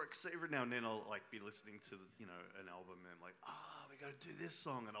 if we throw, cause every now and then I'll like be listening to an album and like, we got to do this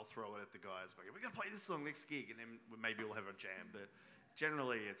song, and I'll throw it at the guys like, we got to play this song next gig, and then maybe we'll have a jam. But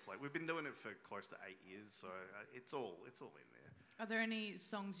generally, it's like we've been doing it for close to 8 years, so it's all in there. Are there any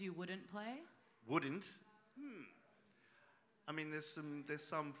songs you wouldn't play? Wouldn't? I mean, there's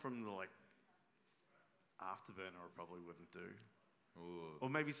some from the like Afterburner I probably wouldn't do. Ooh. Or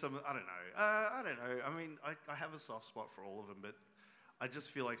maybe some, I don't know. I mean, I have a soft spot for all of them, but I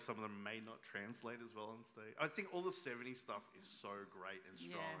just feel like some of them may not translate as well on stage. I think all the 70s stuff is so great and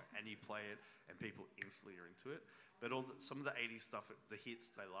strong, and you play it and people instantly are into it. But some of the 80s stuff, the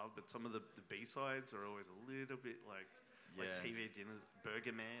hits they love, but some of the B-sides are always a little bit like TV dinners,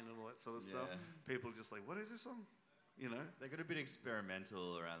 Burger Man and all that sort of stuff. People are just like, what is this song? You know? They got a bit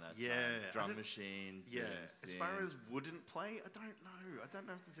experimental around that time. Yeah. Drum machines. Yeah. And As far as synths. wouldn't play, I don't know. I don't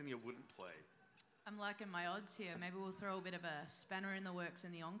know if there's any I wouldn't play. I'm liking my odds here. Maybe we'll throw a bit of a spanner in the works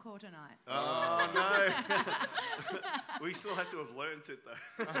in the encore tonight. Oh, no. We still have to have learnt it,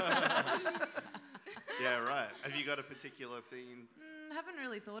 though. Yeah, right. Have you got a particular theme? Haven't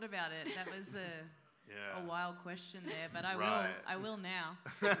really thought about it. That was a wild question there, but I Right. will. I will now.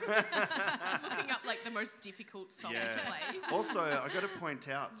 Looking up like the most difficult song to play. Also, I got to point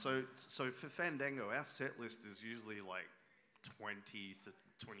out, so for Fandango, our set list is usually like 20 to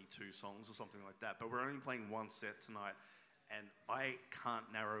 22 songs or something like that, but we're only playing one set tonight, and I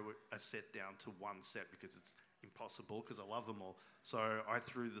can't narrow a set down to one set because it's impossible, because I love them all. So I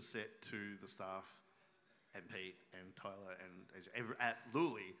threw the set to the staff and Pete and Tyler and at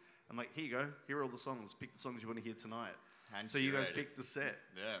Luli. I'm like, here you go. Here are all the songs. Pick the songs you want to hear tonight. So you guys picked the set.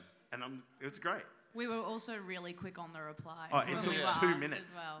 Yeah. And it's great. We were also really quick on the reply. Oh, it when took we 2 were asked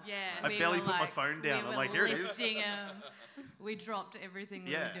minutes. As well. Yeah. I We barely were put my phone down. We I'm were like, here it is. listing 'em. We dropped everything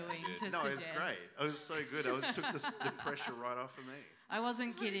we were doing to No, suggest. it was great. It was so good. It took the pressure right off of me. I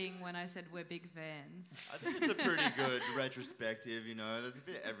wasn't kidding when I said we're big fans. I think it's a pretty good retrospective, you know. There's a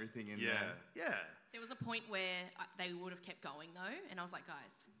bit of everything in there. Yeah. There was a point where they would have kept going though, and I was like,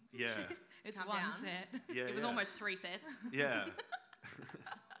 guys, Yeah. It's Calm one down. set. Yeah. it was almost 3 sets. Yeah.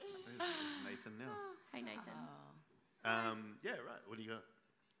 There's Nathan now. Hey Nathan. Yeah, right. What do you got?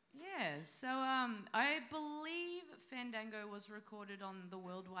 Yeah, so I believe Fandango was recorded on the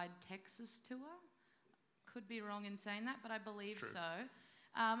Worldwide Texas tour. Could be wrong in saying that, but I believe True. so.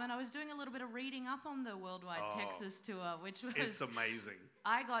 And I was doing a little bit of reading up on the Worldwide Texas tour, which was... It's amazing.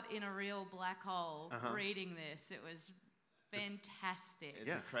 I got in a real black hole Uh-huh. reading this. It was fantastic.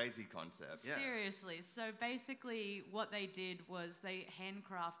 It's a crazy concept. Yeah. Seriously. So basically what they did was they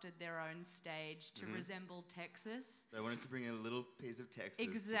handcrafted their own stage to resemble Texas. They wanted to bring a little piece of Texas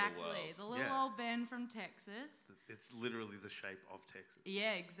Exactly. to the world. The little Yeah. old band from Texas. It's literally the shape of Texas.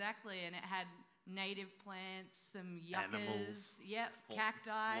 Yeah, exactly. And it had native plants, some yuccas. Animals. Yep,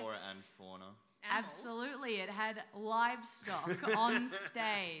 cacti. Flora and fauna. Animals. Absolutely. It had livestock on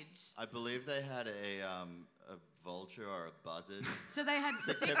stage. I believe they had a vulture or a buzzard So they had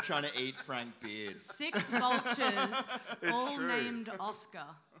that kept trying to eat Frank Beard. 6 vultures, all true. named Oscar.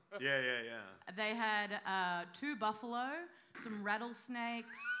 Yeah. They had 2 buffalo, some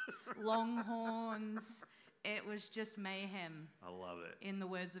rattlesnakes, longhorns. It was just mayhem, I love it. in the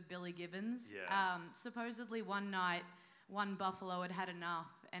words of Billy Gibbons. Yeah. Supposedly one night, one buffalo had enough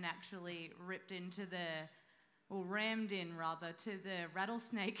and actually rammed in to the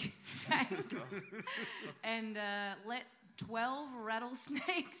rattlesnake tank and let 12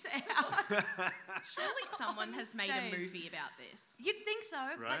 rattlesnakes out. Surely someone has made a Stage. movie about this. You'd think so,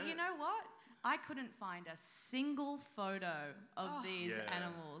 but Right. you know what? I couldn't find a single photo of these Yeah.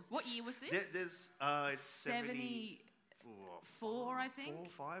 animals. What year was this? There's it's 74, I think. 4 or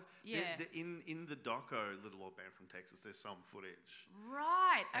 5. Yeah. In the doco, Little Old Band from Texas, there's some footage.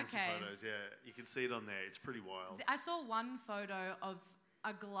 Right, And some okay. photos, yeah. You can see it on there. It's pretty wild. I saw one photo of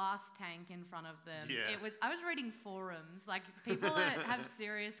a glass tank in front of them. Yeah. I was reading forums, like people that have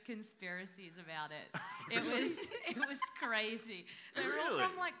serious conspiracies about it. It was crazy. They were all Really?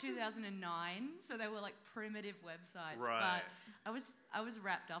 from like 2009, so they were like primitive websites. Right. But I was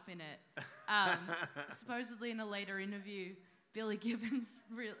wrapped up in it. Supposedly in a later interview, Billy Gibbons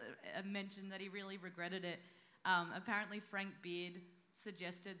mentioned that he really regretted it. Apparently Frank Beard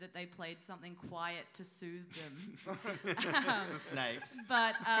suggested that they played something quiet to soothe them. The snakes.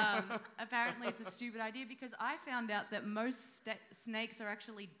 But apparently it's a stupid idea because I found out that most snakes are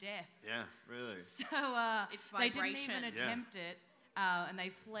actually deaf. Yeah. Really? So It's they didn't vibration. even Yeah. attempt it. And they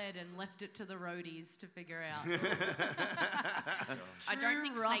fled and left it to the roadies to figure out. I don't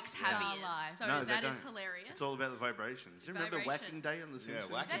think True snakes have rockstar ears, life. so No, they that is don't. hilarious. It's all about the vibrations. You remember Vibration. Whacking Day on The Yeah,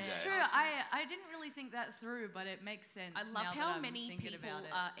 Simpsons? Whacking That's Day. true. I didn't really think that through, but it makes sense. I love now how that I'm many thinking people about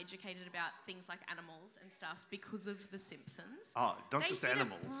it. are educated about things like animals and stuff because of The Simpsons. Oh, not They just did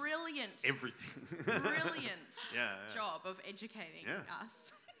animals. a brilliant, Everything. brilliant Yeah. job of educating Yeah.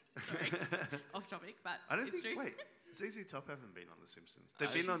 us. Sorry, off topic, but I don't it's think. true. Wait, ZZ Top haven't been on The Simpsons.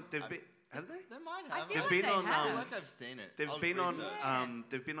 They've been on. Have they? They might I have. feel They've like been they on. have. I feel like I've seen it. They've I'll been on. research.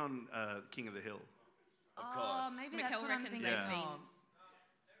 They've been on King of the Hill. Of Oh, course. maybe Mikkel that's what I'm reckons thinking they've been. of.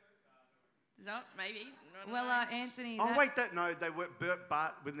 Is that maybe? I don't Well, know. Anthony. Oh that- wait, they were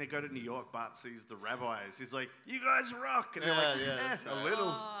Bart when they go to New York. Bart sees the rabbis. He's like, "You guys rock," and they're like, Yeah, that's a right. little."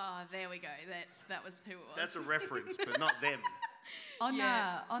 Oh, there we go. That was who it was. That's a reference, but not them. On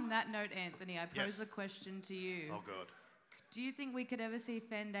Yeah. on that note, Anthony, I pose Yes. a question to you. Oh god. Do you think we could ever see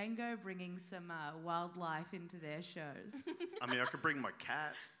Fandango bringing some wildlife into their shows? I mean, I could bring my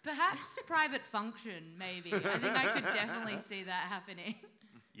cat. Perhaps private function, maybe. I think I could definitely see that happening.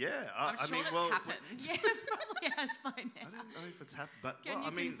 Yeah, I'm I sure mean, that's well, happened. Yeah, it probably has by I now. don't know if it's happened, but Can well, you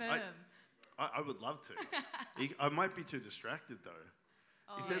I mean, confirm? I would love to. I might be too distracted though.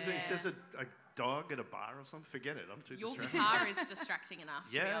 If there's a dog at a bar or something, forget it. I'm too Your distracted. guitar is distracting enough,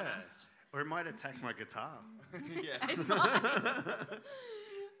 to be Yeah, honest. or it might attack my guitar. Yeah.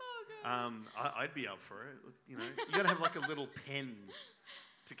 I'd be up for it. You know, you gotta have like a little pen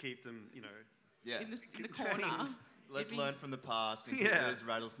to keep them. You know, Yeah. In the contained. corner. Let's It'd be- learn from the past and Yeah. keep those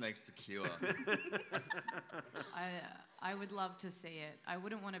rattlesnakes secure. I would love to see it. I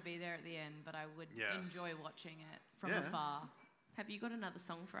wouldn't want to be there at the end, but I would Yeah. enjoy watching it from Yeah. afar. Have you got another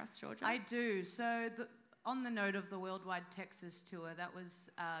song for us, Georgia? I do. So on the note of the Worldwide Texas tour, that was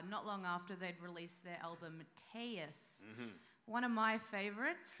not long after they'd released their album Mateus. One of my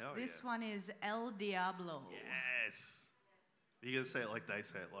favorites. Hell This yeah. one is El Diablo. yes. You gotta say it like they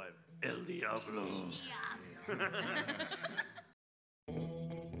say it, like El Diablo.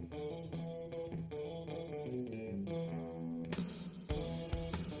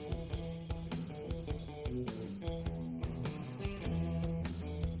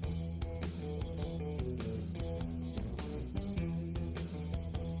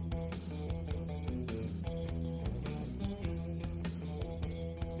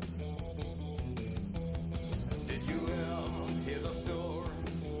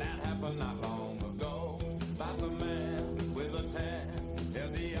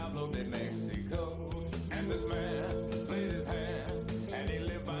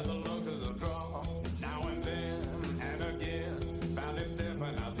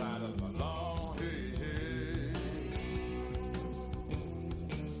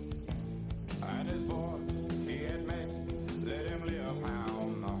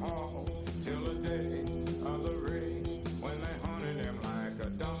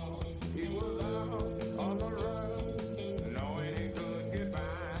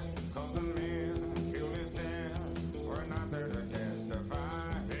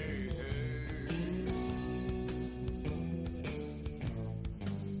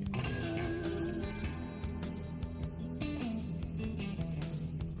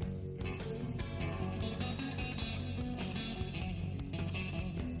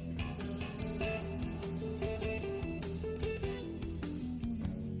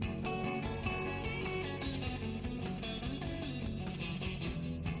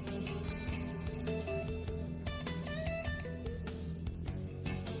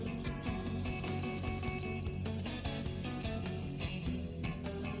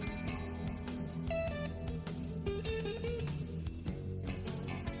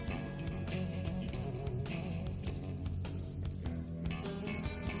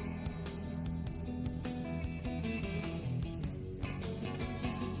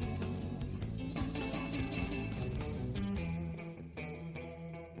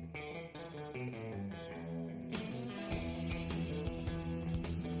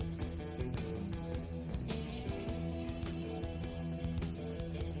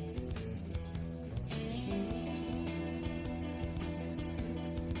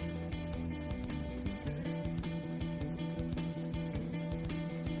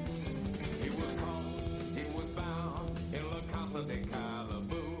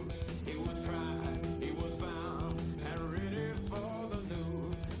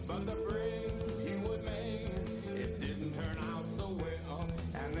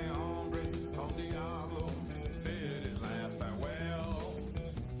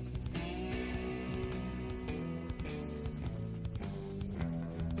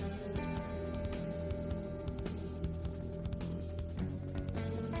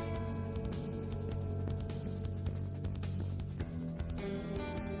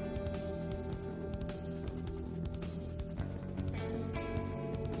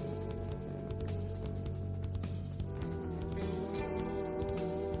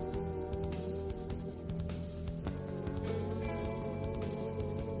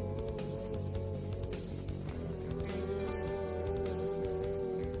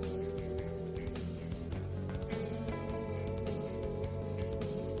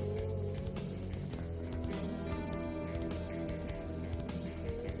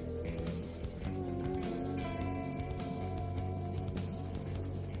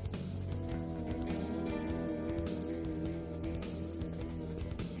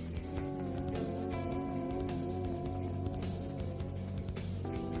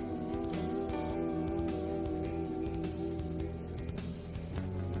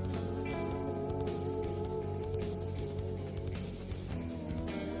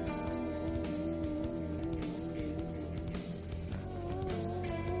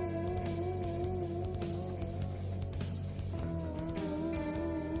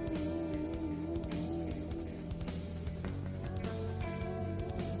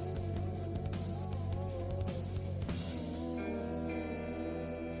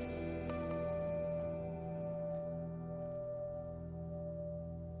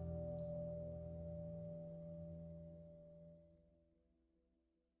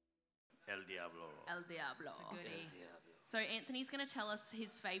 El Diablo. El Diablo. It's a goodie. So Anthony's going to tell us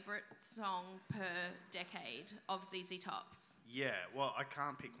his favourite song per decade of ZZ Top's. Yeah, well, I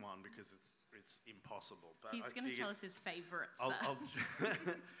can't pick one because it's impossible. But He's going to tell us his favourites.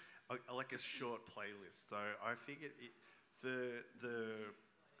 I like a short playlist. So I figured the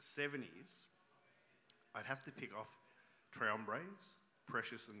 70s, I'd have to pick off Tres Hombres,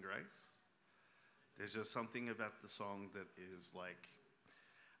 Precious and Grace. There's just something about the song that is like,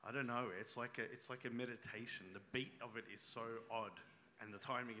 I don't know, it's like a meditation. The beat of it is so odd and the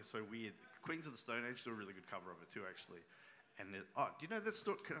timing is so weird. Queens of the Stone Age do a really good cover of it too, actually. And do you know that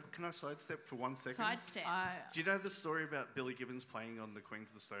story? Can I sidestep for 1 second? Sidestep. Do you know the story about Billy Gibbons playing on the Queens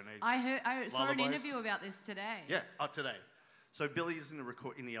of the Stone Age? I saw an Lullabies? interview about this today. Yeah, today. So Billy's in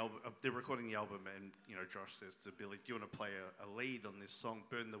the album. They're recording the album, and Josh says to Billy, "Do you want to play a lead on this song,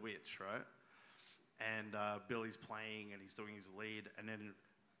 Burn the Witch?" Right? And Billy's playing, and he's doing his lead, and then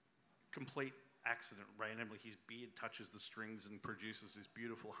complete accident, randomly, his beard touches the strings and produces this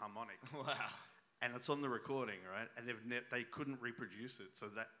beautiful harmonic. Wow. And it's on the recording, right? And they couldn't reproduce it, so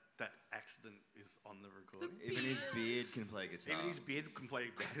that accident is on the recording. Even his beard can play guitar. Even his beard can play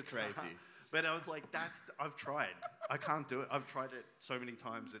guitar. That's crazy. But I was like, I've tried. I can't do it. I've tried it so many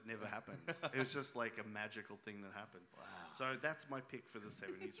times, it never happens. It was just like a magical thing that happened. Wow. So that's my pick for the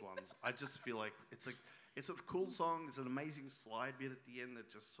 70s ones. I just feel like it's a cool song. There's an amazing slide bit at the end that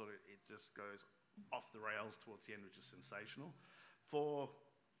just goes off the rails towards the end, which is sensational. For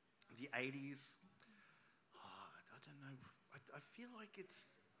the 80s, I don't know. I feel like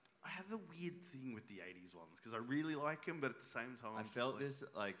I have a weird thing with the 80s ones because I really like them, but at the same time, I felt this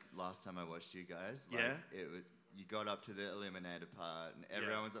like last time I watched you guys. Like, Yeah? You got up to the Eliminator part, and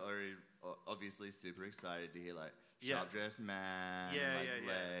everyone was already obviously super excited to hear like Sharp Dressed Man,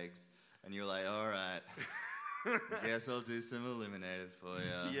 Legs, and you're like, all right, I guess I'll do some Eliminator for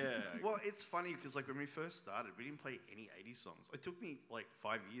you. Yeah. Well, it's funny because like when we first started, we didn't play any 80s songs. It took me like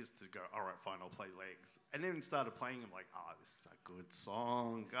 5 years to go, all right, fine, I'll play Legs. And then started playing them like, this is a good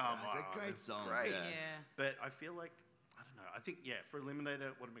song. Come on. They're great songs. Great. Yeah. But I feel like, I don't know. I think, for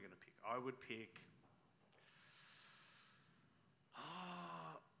Eliminator, what am I going to pick? I would pick...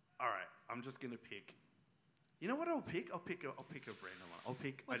 all right, I'm just going to pick... You know what I'll pick? I'll pick a random one. I'll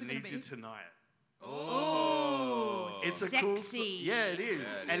pick What's I it gonna Need You be? Tonight. Oh, It's sexy. a cool yeah, it is,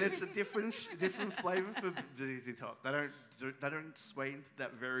 Yeah, and it's a different flavour for ZZ Top. They don't sway into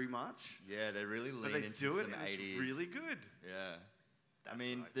that very much, Yeah, they really but lean they into do it, some and 80s. it's really good. Yeah. That's I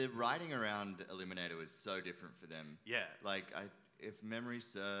mean, what I the writing around Eliminator was so different for them. Yeah. Like, if memory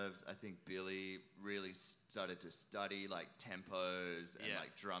serves, I think Billy really started to study like tempos and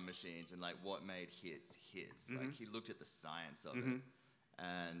like drum machines and like what made hits. Mm-hmm. Like he looked at the science of it,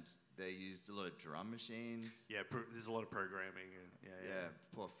 and they used a lot of drum machines. Yeah, there's a lot of programming. And, Yeah,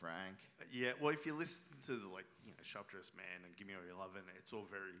 poor Frank. Yeah, well, if you listen to the Sharp Dressed Man and Give Me All Your Lovin', it's all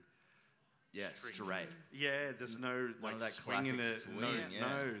very Straight. Yeah, there's no like of that swing in it. classic swing,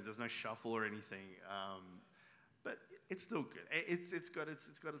 No, there's no shuffle or anything. But it's still good. It's got its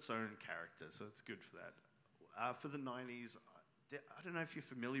own character, so it's good for that. For the 90s, I don't know if you're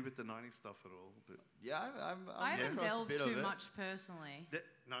familiar with the 90s stuff at all, but Yeah, I haven't across a delved bit of too it. much personally.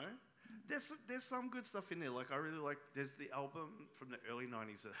 no, there's some good stuff in there. Like I really like. There's the album from the early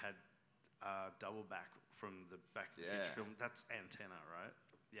 90s that had double back from the Back to the Future film. That's Antenna, right?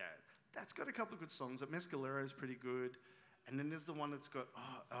 Yeah, that's got a couple of good songs. Mescalero is pretty good. And then there's the one that's got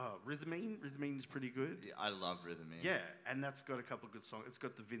Rhythmine. Rhythmine is pretty good. Yeah, I love Rhythmine. Yeah, and that's got a couple of good songs. It's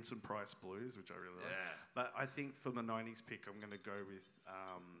got the Vincent Price Blues, which I really like. But I think for my 90s pick, I'm going to go with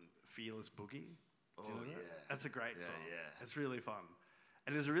Fearless Boogie. Do you know that? That's a great song. Yeah. It's really fun.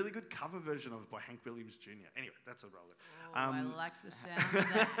 And there's a really good cover version of it by Hank Williams Jr. Anyway, that's a roller. I like the sound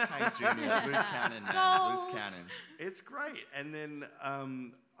of that. Hank Jr., loose cannon, man. Loose cannon. It's great. And then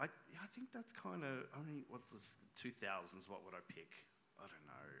I think that's kind of, what's this, 2000s, what would I pick? I don't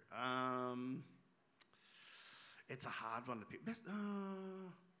know. It's a hard one to pick.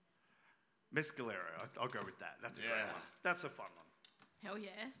 Mescalero, I'll go with that. That's a great one. That's a fun one. Hell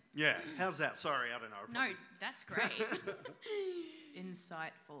yeah. Yeah, how's that? Sorry, I don't know. No, that's great.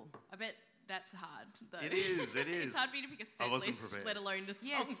 Insightful. I bet that's hard, though. It is. It's hard for me to pick a set wasn't list, prepared. let alone a song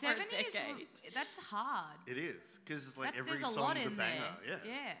Yeah, for a 70s. decade. That's hard. It is, because it's like every There's a song's lot a in banger. there.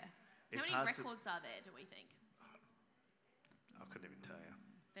 Yeah. How It's many hard to- records are there, do we think? I couldn't even tell you.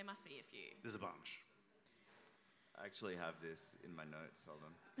 There must be a few. There's a bunch. I actually have this in my notes. Hold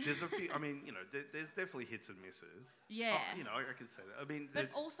on. There's a few. There's definitely hits and misses. Yeah. I can say that. But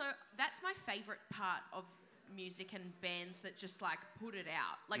also, that's my favourite part of music and bands that just, like, put it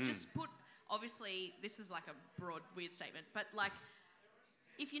out. Like, just put... Obviously, this is, like, a broad, weird statement, but, like,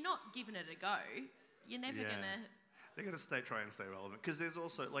 if you're not giving it a go, you're never Yeah. gonna. They got to try and stay relevant, because there's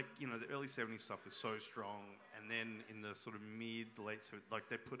also, like, you know, the early 70s stuff is so strong, and then in the sort of mid to late 70s, like,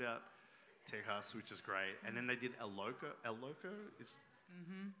 they put out Texas, which is great, and then they did El Loco. It's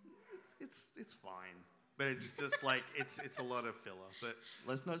fine, but it's just like it's a lot of filler. But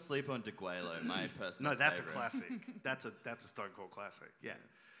Let's not sleep on DeGuelo, my personal no, that's favorite. a classic. That's a Stone Cold classic. Yeah,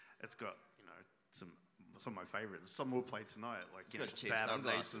 it's got, you know, some of my favorites. Some we'll play tonight, like, It's you know, got cheap Bad Up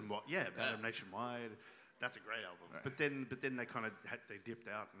sunglasses. Nationwide. Bad Up Nationwide. That's a great album. Right. But then they kind of they dipped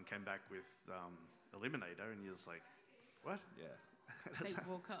out and came back with Eliminator, and you're just like, what? Yeah. They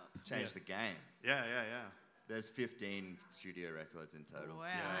woke up. Changed the game. Yeah. There's 15 studio records in total. Wow.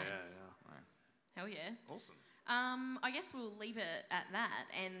 Yeah. Right. Hell yeah. Awesome. I guess we'll leave it at that.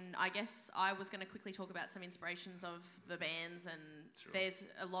 And I guess I was going to quickly talk about some inspirations of the bands, and Sure. there's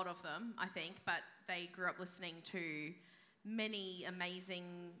a lot of them, I think, but they grew up listening to many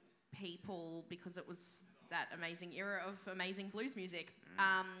amazing people because it was that amazing era of amazing blues music.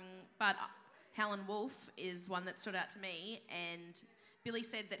 But Howlin' Wolf is one that stood out to me, and Billy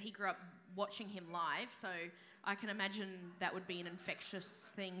said that he grew up watching him live, so I can imagine that would be an infectious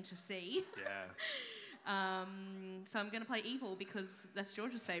thing to see. Yeah. So I'm going to play Evil because that's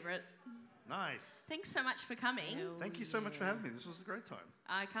George's favourite. Nice. Thanks so much for coming. Thank you so much for having me. This was a great time.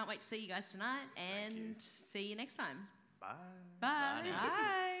 I can't wait to see you guys tonight, and you. see you next time. Bye. Bye.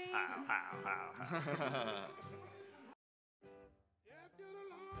 Bye. How. If you're a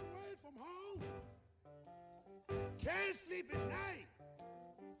long way from home, can't sleep at night,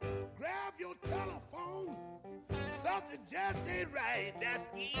 grab your telephone. Something just ain't right. That's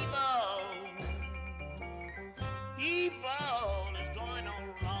evil. Evil is going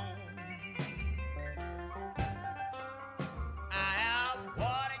on wrong. I am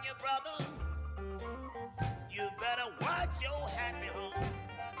warning you, brother. You better watch your happy home.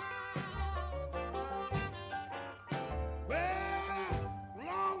 Well,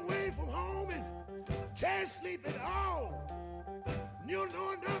 long way from home and can't sleep at all. You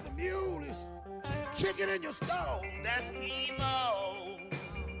know another mule is kicking in your stall. That's evil.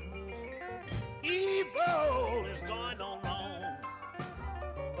 Evil is going on wrong.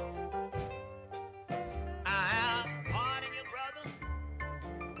 I am warning you, brother.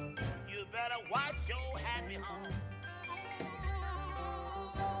 You better watch your happy home.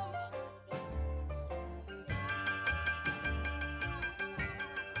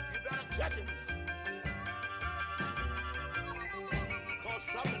 You better catch it. 'Cause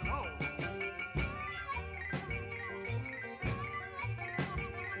something wrong.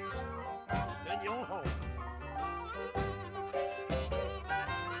 Then you're home.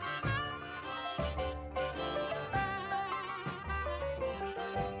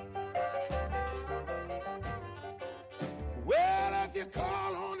 Well, if you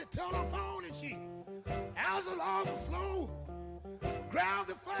call on the telephone and she answers awful slow, grab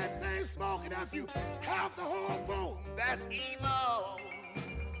the fat thing smoking after you half the whole bone. That's evil.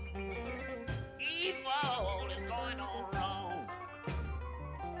 Evil is going on wrong.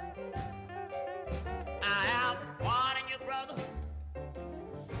 I am warning you, brother.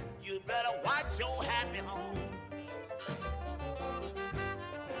 You better watch your happy home.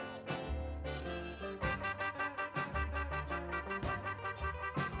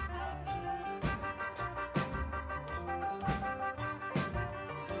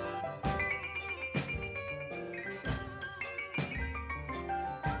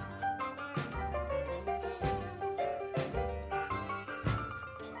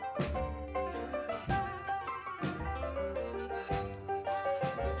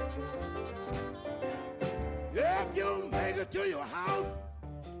 If you make it to your house,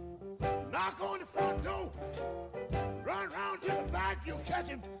 knock on the front door, run round to the back, you'll catch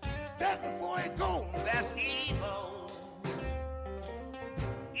him just before he goes. That's evil.